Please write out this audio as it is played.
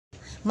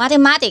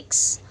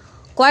Mathematics,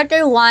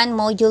 Quarter 1,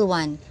 Module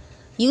 1.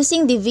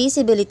 Using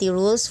divisibility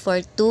rules for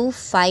 2,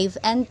 5,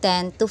 and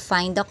 10 to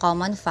find the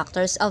common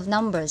factors of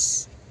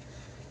numbers.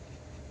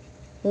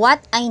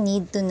 What I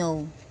need to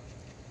know.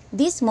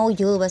 This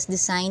module was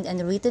designed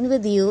and written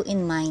with you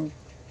in mind.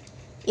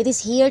 It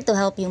is here to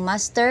help you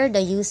master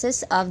the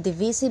uses of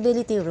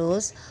divisibility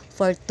rules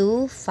for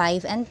 2,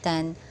 5, and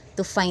 10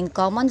 to find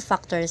common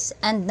factors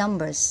and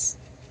numbers.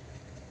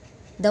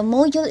 The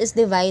module is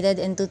divided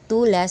into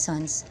 2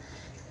 lessons.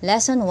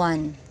 Lesson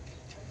 1.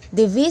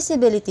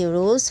 Divisibility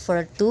rules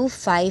for 2,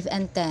 5,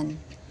 and 10.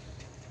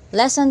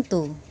 Lesson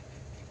 2.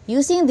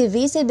 Using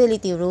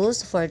divisibility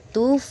rules for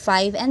 2,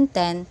 5, and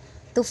 10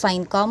 to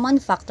find common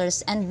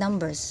factors and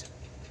numbers.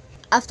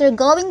 After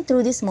going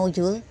through this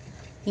module,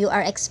 you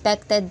are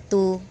expected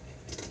to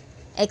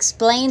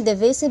explain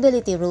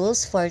divisibility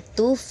rules for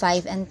 2,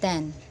 5, and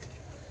 10.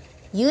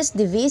 Use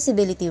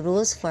divisibility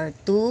rules for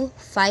 2,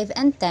 5,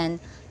 and 10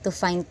 to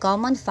find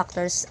common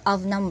factors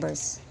of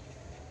numbers.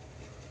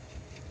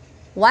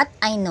 What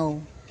I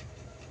know.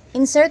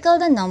 Encircle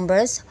the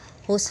numbers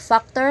whose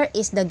factor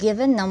is the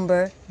given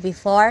number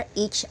before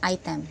each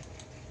item.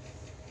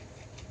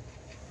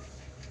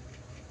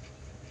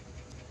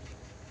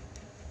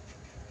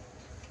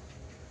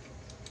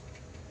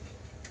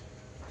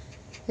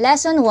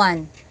 Lesson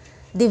 1.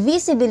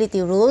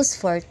 Divisibility rules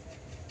for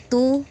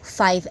 2,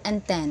 5,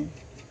 and 10.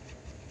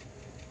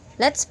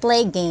 Let's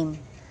play game.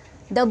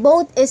 The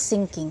boat is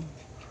sinking.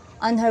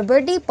 On her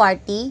birthday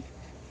party,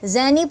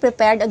 Zenny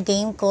prepared a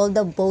game called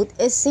The Boat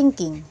is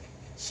Sinking.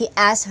 She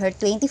asked her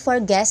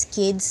 24 guest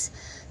kids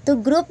to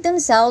group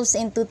themselves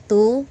into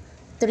 2,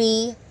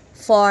 3,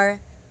 4,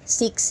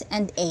 6,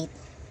 and 8.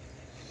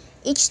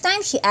 Each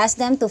time she asked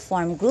them to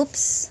form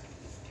groups,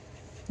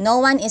 no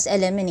one is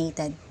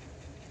eliminated.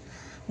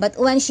 But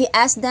when she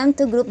asked them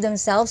to group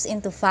themselves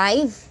into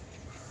 5,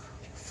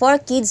 4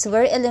 kids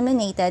were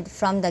eliminated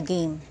from the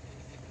game.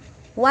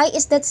 Why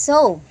is that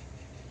so?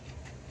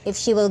 If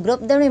she will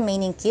group the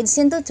remaining kids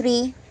into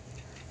 3,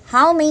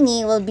 how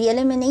many will be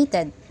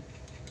eliminated?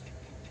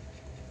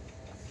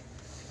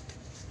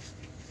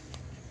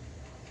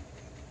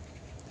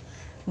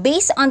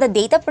 Based on the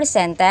data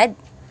presented,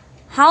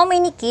 how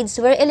many kids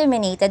were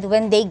eliminated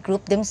when they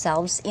grouped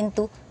themselves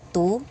into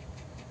 2,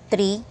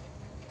 3,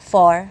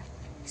 4,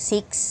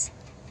 6,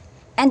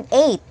 and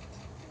 8?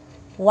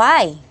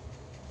 Why?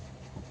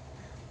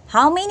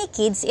 How many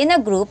kids in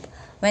a group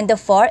when the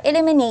 4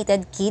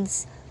 eliminated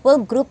kids will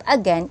group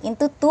again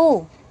into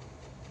 2?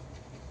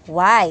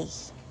 Why?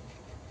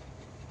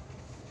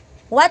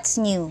 What's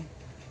new?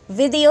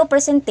 Video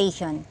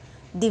presentation.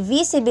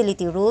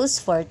 Divisibility rules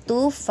for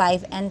 2,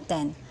 5, and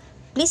 10.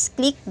 Please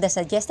click the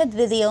suggested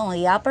video on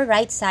the upper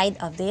right side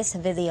of this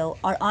video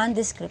or on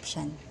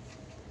description.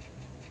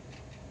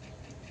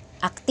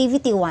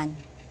 Activity 1.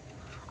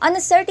 On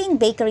a certain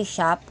bakery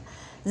shop,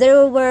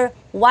 there were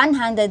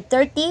 130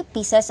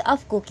 pieces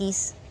of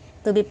cookies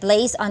to be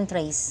placed on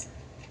trays.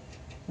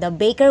 The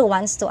baker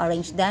wants to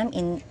arrange them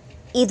in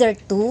either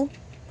 2,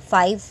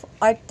 5,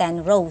 or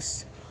 10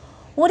 rows.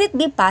 Would it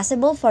be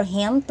possible for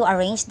him to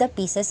arrange the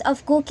pieces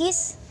of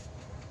cookies?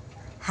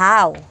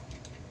 How?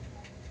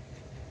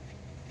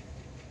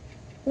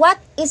 What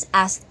is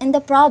asked in the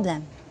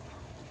problem?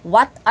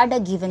 What are the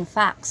given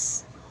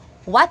facts?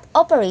 What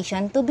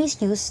operation to be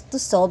used to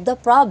solve the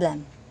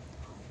problem?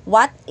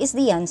 What is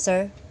the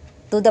answer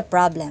to the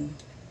problem?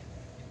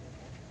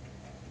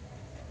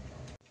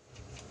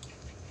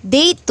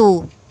 Day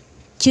 2,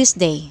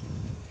 Tuesday.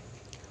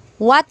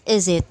 What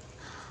is it?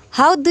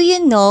 How do you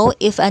know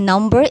if a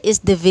number is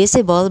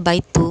divisible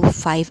by 2,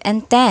 5,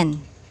 and 10?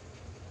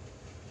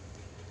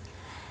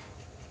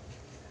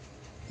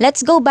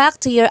 Let's go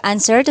back to your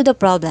answer to the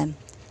problem.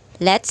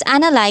 Let's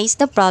analyze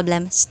the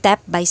problem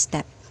step by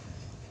step.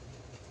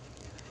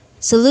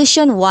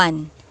 Solution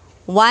 1.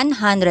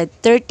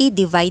 130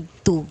 divide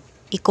 2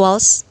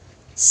 equals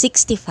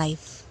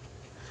 65.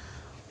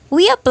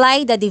 We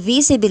apply the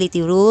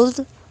divisibility rule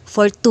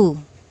for 2.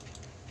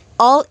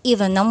 All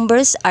even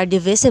numbers are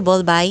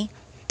divisible by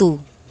 2.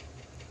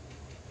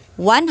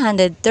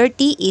 130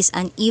 is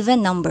an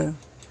even number.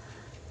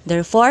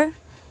 Therefore,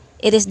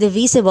 it is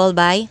divisible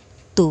by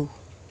 2.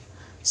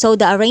 So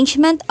the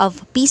arrangement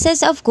of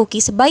pieces of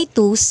cookies by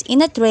 2s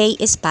in a tray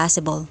is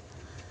possible.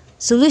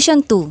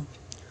 Solution 2.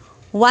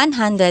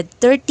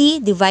 130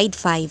 divide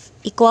 5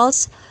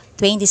 equals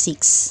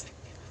 26.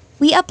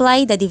 We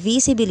apply the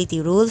divisibility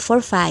rule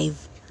for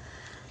 5.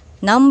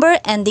 Number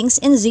endings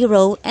in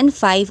 0 and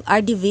 5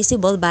 are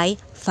divisible by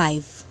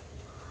 5.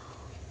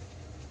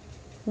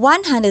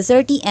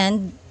 130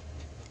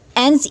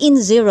 ends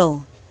in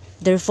 0.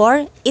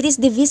 Therefore, it is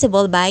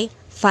divisible by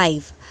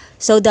 5.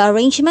 So the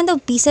arrangement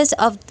of pieces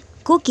of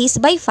cookies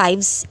by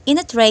 5s in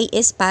a tray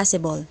is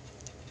possible.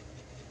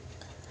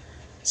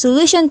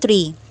 Solution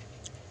 3.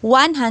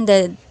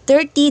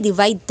 130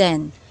 divide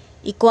 10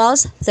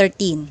 equals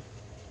 13.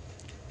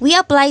 We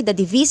apply the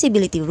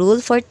divisibility rule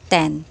for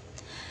 10.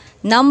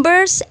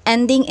 Numbers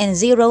ending in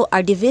 0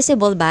 are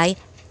divisible by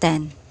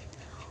 10.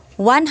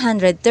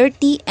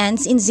 130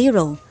 ends in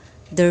 0.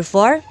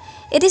 Therefore,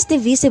 it is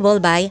divisible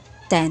by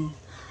 10.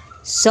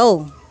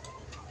 So,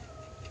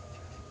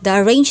 the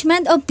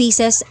arrangement of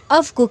pieces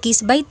of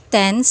cookies by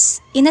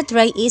tens in a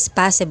tray is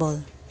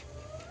possible.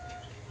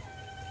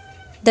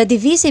 The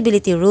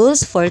divisibility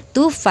rules for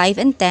 2, 5,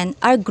 and 10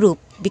 are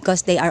grouped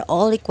because they are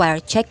all require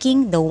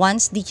checking the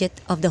ones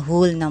digit of the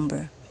whole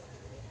number.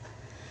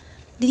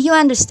 Did you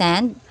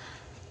understand?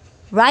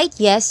 Write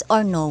yes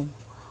or no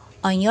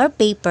on your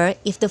paper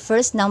if the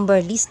first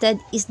number listed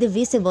is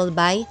divisible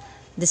by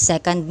the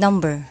second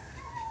number.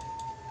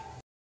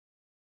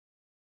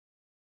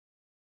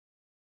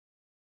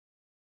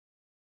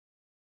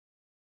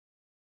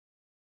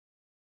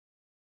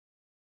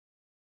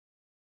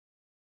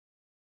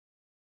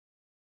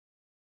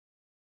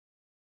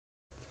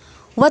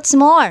 What's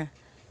more,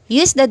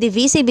 use the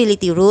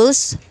divisibility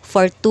rules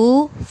for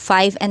 2,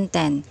 5, and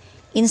 10.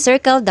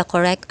 Encircle the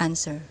correct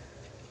answer.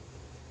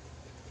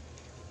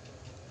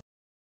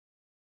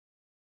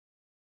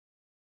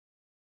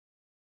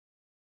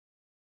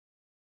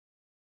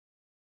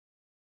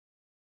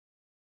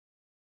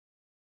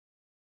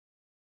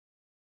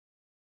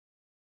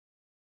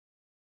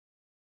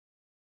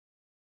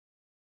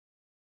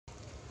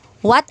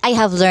 What I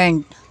have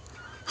learned.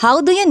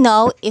 How do you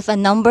know if a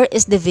number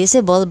is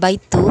divisible by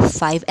 2,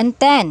 5, and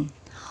 10?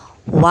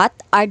 What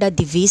are the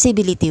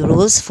divisibility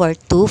rules for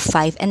 2,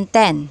 5, and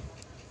 10?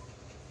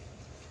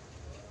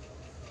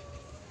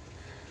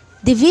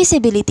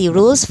 Divisibility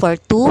rules for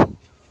 2.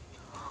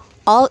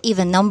 All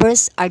even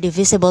numbers are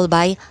divisible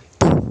by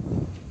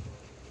 2.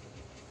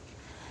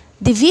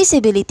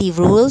 Divisibility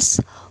rules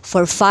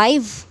for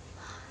 5.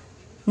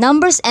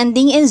 Numbers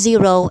ending in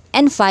 0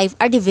 and 5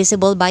 are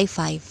divisible by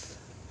 5.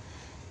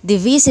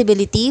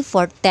 Divisibility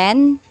for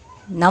 10.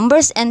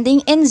 Numbers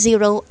ending in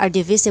 0 are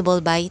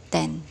divisible by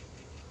 10.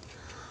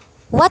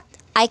 What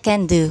I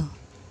can do?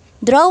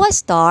 Draw a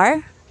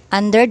star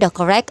under the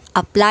correct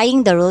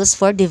applying the rules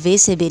for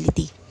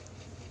divisibility.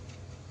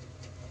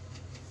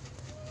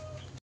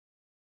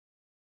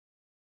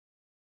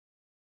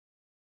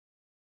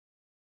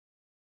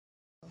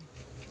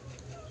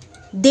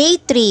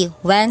 Day 3,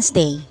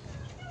 Wednesday.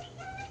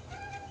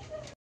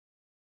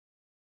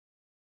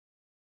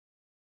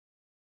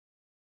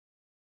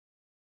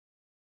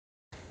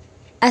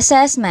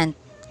 Assessment.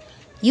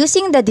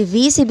 Using the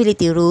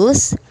divisibility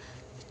rules,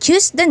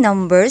 choose the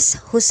numbers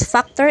whose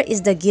factor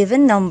is the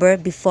given number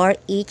before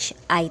each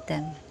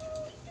item.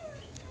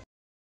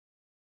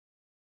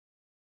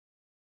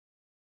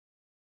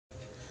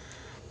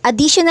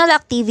 Additional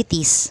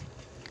activities.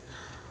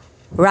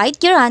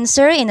 Write your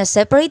answer in a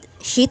separate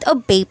sheet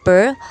of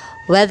paper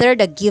whether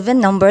the given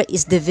number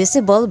is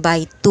divisible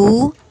by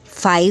 2,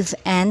 5,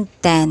 and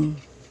 10.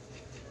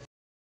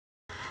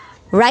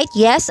 Write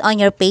yes on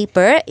your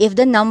paper if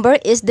the number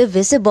is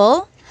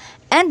divisible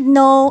and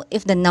no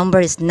if the number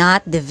is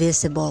not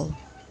divisible.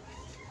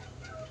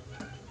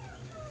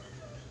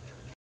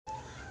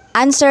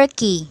 Answer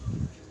key.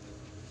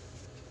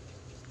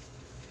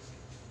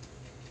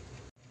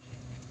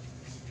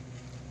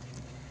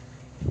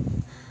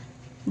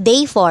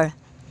 Day 4,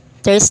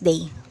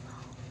 Thursday.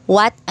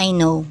 What I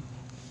know.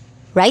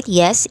 Write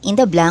yes in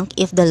the blank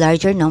if the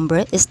larger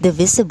number is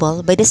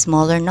divisible by the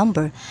smaller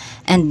number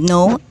and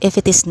no if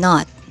it is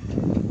not.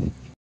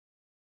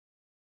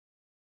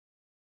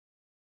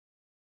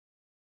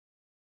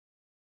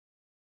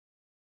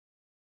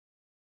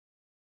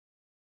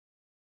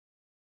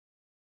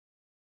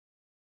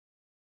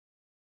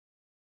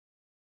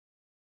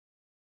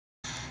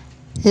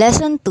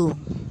 Lesson 2.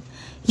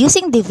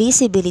 Using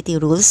divisibility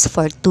rules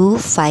for 2,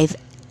 5,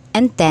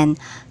 and 10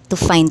 to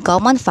find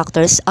common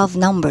factors of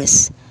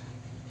numbers.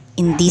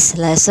 In this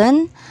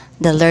lesson,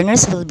 the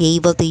learners will be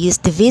able to use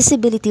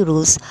divisibility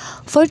rules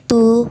for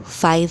 2,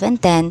 5,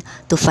 and 10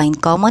 to find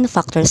common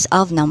factors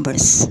of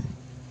numbers.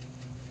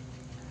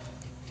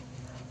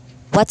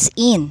 What's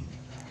in?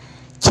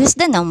 Choose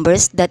the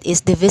numbers that is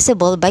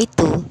divisible by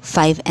 2,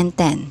 5, and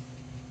 10.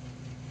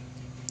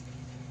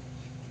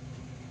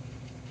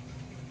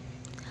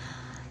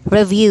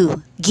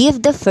 Review.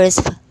 Give the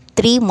first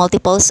 3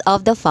 multiples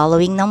of the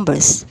following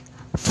numbers.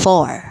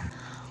 4.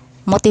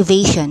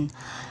 Motivation.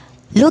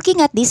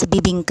 Looking at this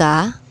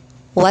bibingka,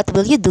 what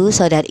will you do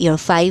so that your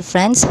 5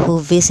 friends who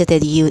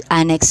visited you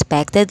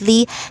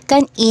unexpectedly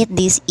can eat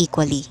this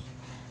equally?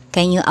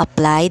 Can you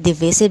apply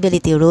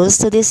divisibility rules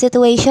to this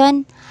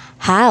situation?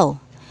 How?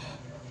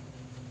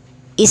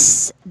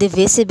 Is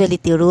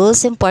divisibility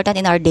rules important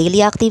in our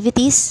daily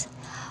activities?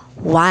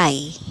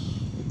 Why?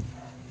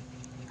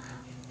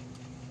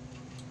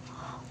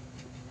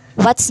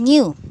 What's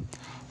new?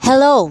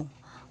 Hello.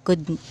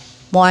 Good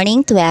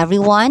morning to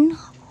everyone.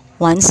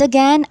 Once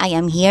again, I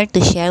am here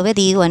to share with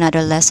you another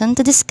lesson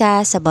to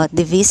discuss about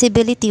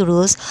divisibility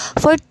rules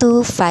for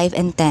 2, 5,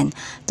 and 10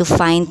 to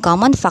find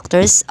common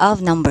factors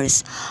of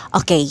numbers.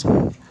 Okay,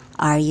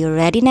 are you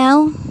ready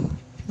now?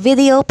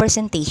 Video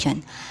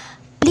presentation.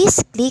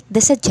 Please click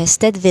the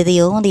suggested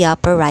video on the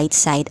upper right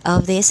side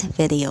of this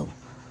video.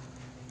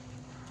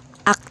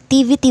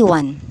 Activity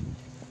 1.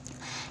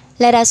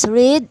 Let us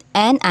read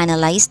and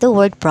analyze the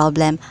word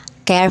problem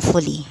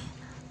carefully.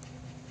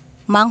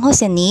 Mang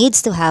Jose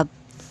needs to have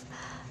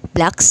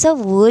blocks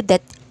of wood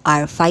that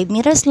are 5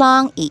 meters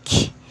long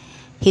each.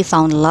 He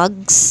found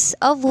logs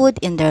of wood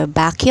in their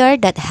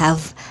backyard that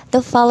have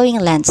the following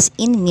lengths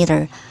in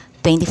meter: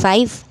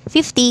 25,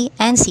 50,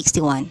 and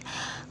 61.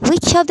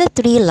 Which of the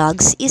three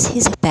logs is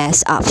his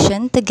best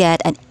option to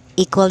get an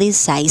equally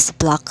sized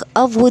block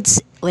of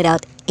woods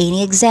without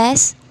any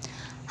excess?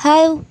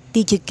 How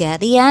did you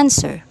get the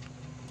answer?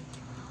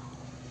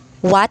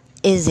 What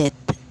is it?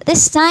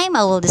 This time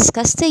I will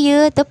discuss to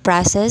you the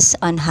process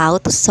on how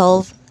to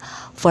solve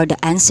for the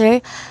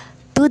answer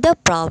to the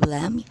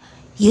problem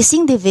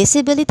using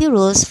divisibility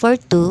rules for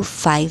 2,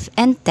 5,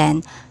 and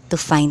 10 to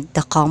find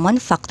the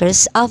common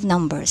factors of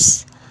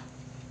numbers.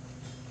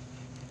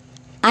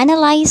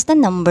 Analyze the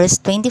numbers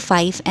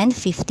 25 and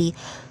 50,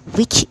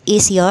 which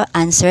is your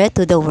answer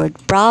to the word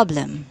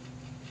problem.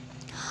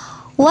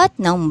 What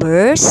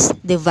numbers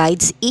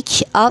divides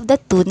each of the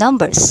two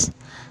numbers?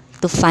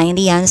 To find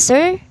the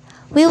answer,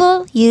 we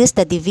will use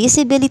the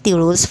divisibility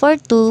rules for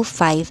 2,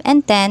 5,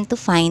 and 10 to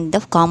find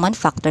the common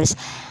factors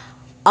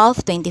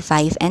of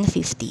 25 and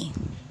 50.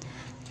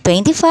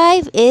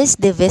 25 is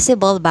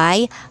divisible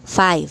by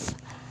 5.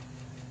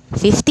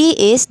 50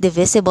 is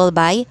divisible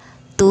by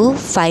 2,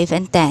 5,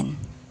 and 10.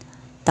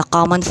 The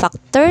common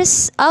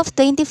factors of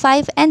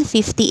 25 and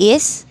 50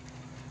 is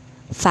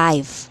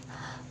 5.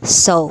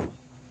 So,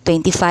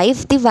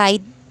 25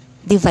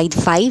 divide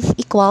 5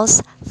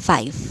 equals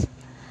 5.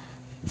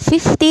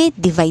 50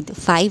 divide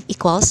 5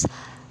 equals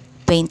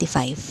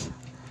 25.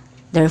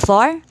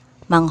 Therefore,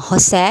 Mang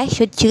Jose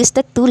should choose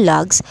the two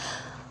logs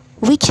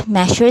which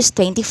measures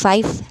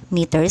 25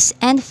 meters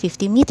and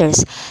 50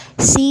 meters,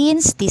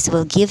 since this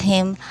will give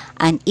him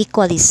an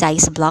equally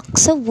sized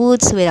blocks of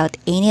woods without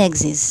any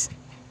excess.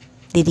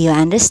 Did you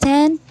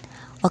understand?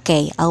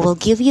 Okay, I will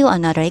give you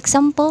another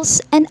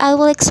examples and I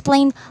will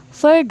explain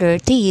further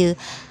to you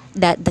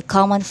that the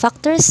common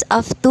factors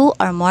of two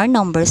or more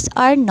numbers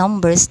are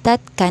numbers that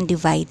can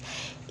divide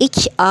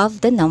each of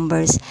the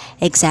numbers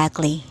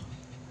exactly.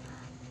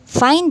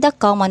 Find the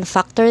common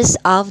factors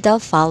of the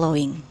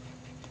following.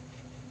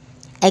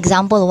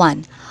 Example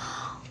 1.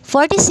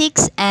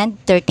 46 and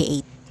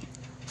 38.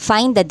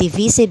 Find the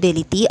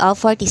divisibility of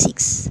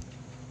 46.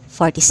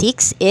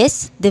 46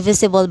 is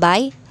divisible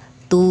by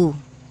 2.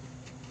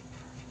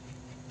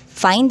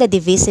 Find the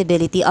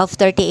divisibility of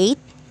 38.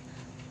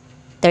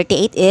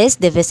 38 is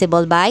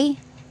divisible by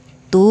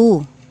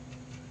 2.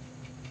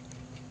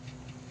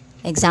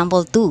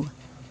 Example 2.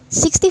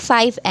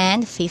 65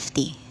 and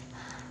 50.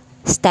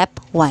 Step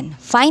 1.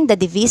 Find the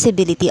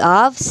divisibility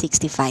of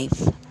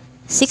 65.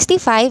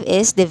 65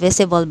 is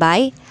divisible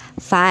by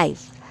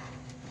 5.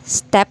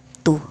 Step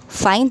 2.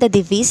 Find the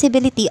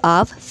divisibility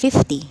of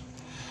 50.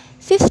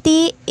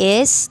 50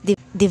 is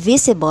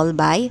divisible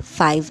by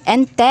 5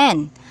 and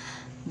 10.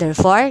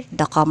 Therefore,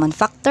 the common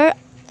factor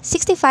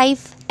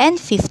 65 and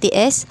 50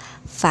 is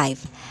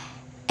 5.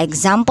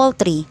 Example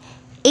 3.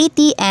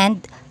 80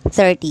 and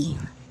 30.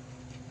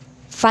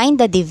 Find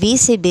the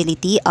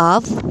divisibility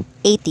of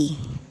 80.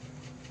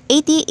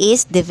 80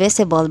 is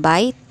divisible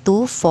by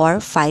 2, 4,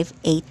 5,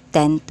 8,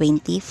 10,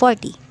 20,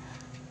 40.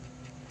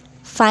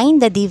 Find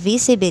the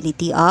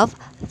divisibility of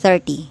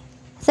 30.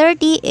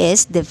 30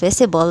 is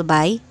divisible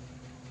by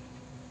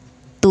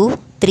 2,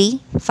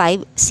 3,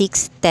 5,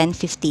 6, 10,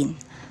 15.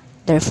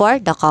 Therefore,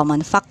 the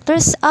common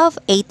factors of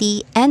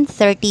 80 and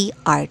 30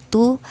 are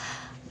 2,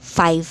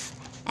 5,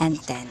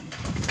 and 10.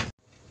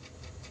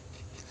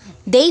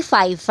 Day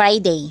 5,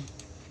 Friday.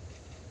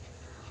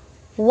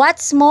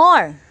 What's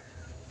more?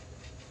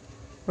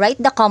 Write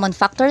the common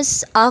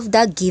factors of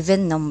the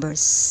given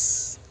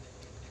numbers.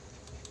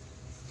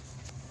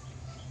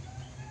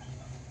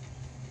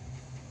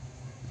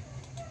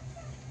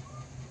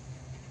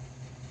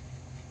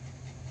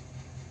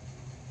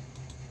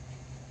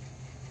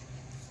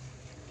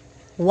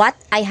 What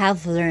I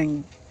have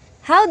learned.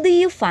 How do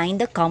you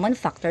find the common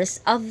factors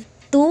of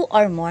two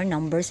or more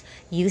numbers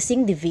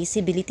using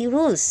divisibility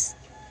rules?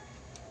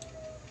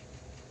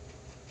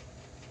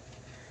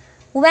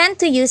 When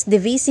to use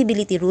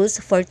divisibility rules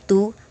for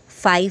 2,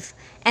 5,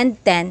 and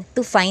 10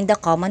 to find the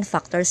common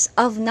factors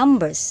of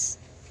numbers.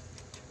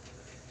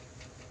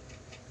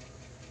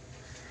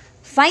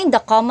 Find the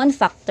common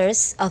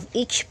factors of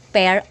each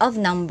pair of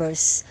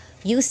numbers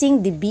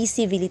using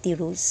divisibility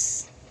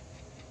rules.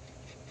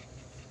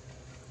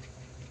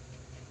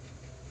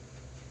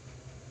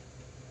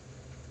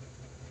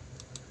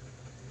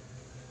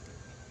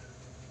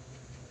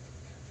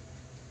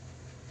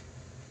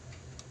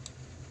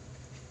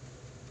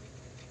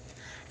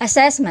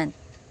 Assessment.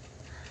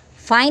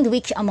 Find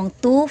which among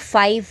 2,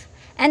 5,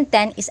 and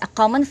 10 is a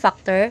common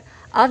factor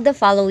of the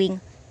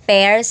following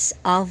pairs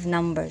of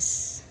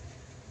numbers.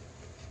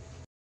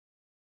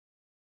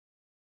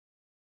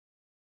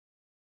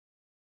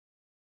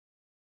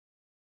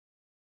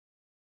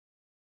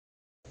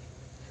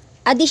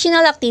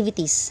 Additional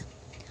activities.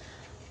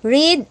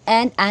 Read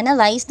and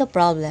analyze the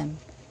problem.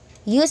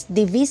 Use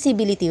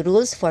divisibility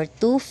rules for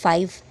 2,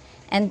 5,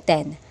 and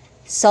 10.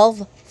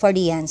 Solve for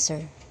the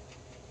answer.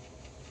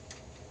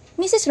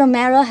 Mrs.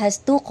 Romero has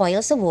two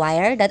coils of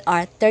wire that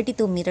are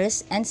 32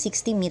 meters and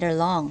 60 meter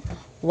long.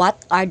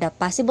 What are the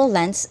possible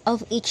lengths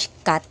of each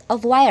cut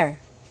of wire?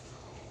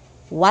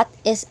 What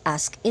is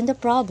asked in the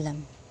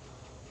problem?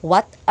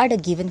 What are the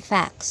given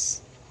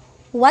facts?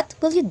 What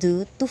will you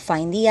do to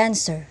find the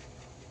answer?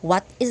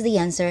 What is the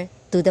answer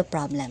to the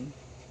problem?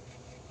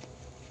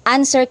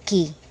 Answer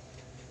key.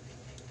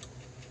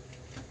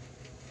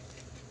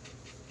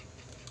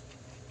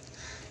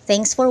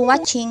 Thanks for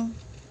watching.